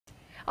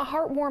A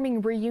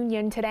heartwarming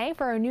reunion today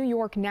for a New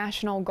York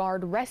National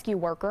Guard rescue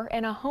worker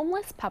and a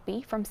homeless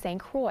puppy from St.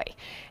 Croix.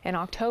 In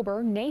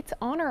October, Nate's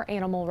Honor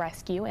Animal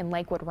Rescue in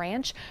Lakewood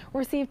Ranch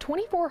received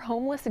 24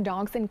 homeless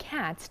dogs and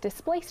cats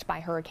displaced by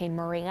Hurricane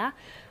Maria.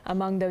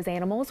 Among those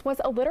animals was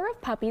a litter of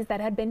puppies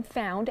that had been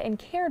found and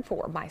cared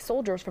for by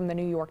soldiers from the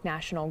New York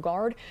National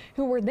Guard,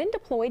 who were then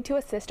deployed to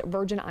assist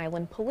Virgin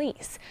Island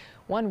police.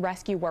 One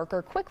rescue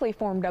worker quickly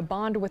formed a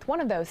bond with one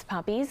of those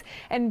puppies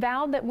and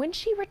vowed that when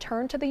she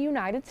returned to the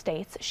United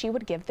States, she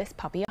would give this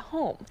puppy a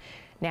home.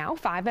 Now,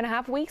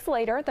 5.5 weeks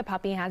later, the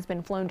puppy has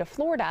been flown to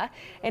Florida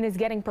and is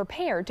getting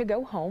prepared to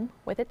go home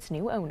with its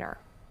new owner.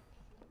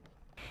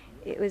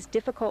 It was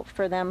difficult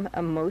for them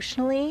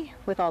emotionally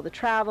with all the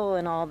travel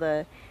and all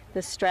the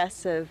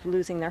stress of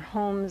losing their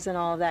homes and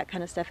all of that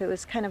kind of stuff. It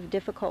was kind of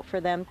difficult for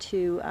them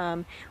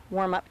to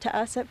warm up to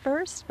us at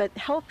first, but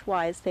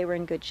health-wise they were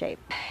in good shape.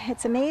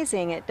 It's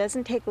amazing. It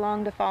doesn't take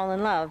long to fall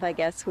in love, I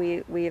guess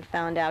we have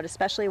found out,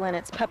 especially when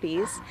it's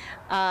puppies.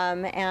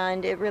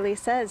 And it really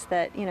says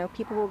that, you know,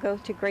 people will go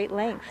to great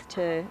lengths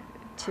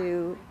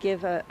to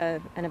give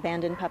an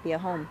abandoned puppy a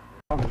home.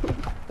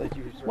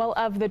 Well,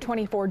 of the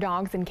 24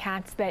 dogs and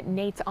cats that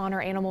Nate's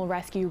Honor Animal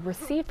Rescue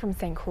received from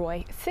St.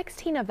 Croix,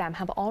 16 of them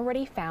have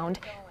already found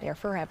their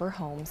forever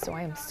homes. So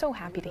I am so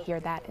happy to hear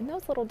that. And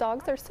those little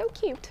dogs are so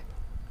cute.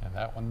 And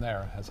that one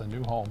there has a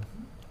new home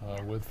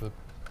with the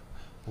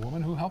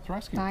woman who helped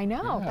rescue. I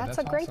know. Yeah, that's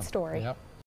a great awesome. story. Yep.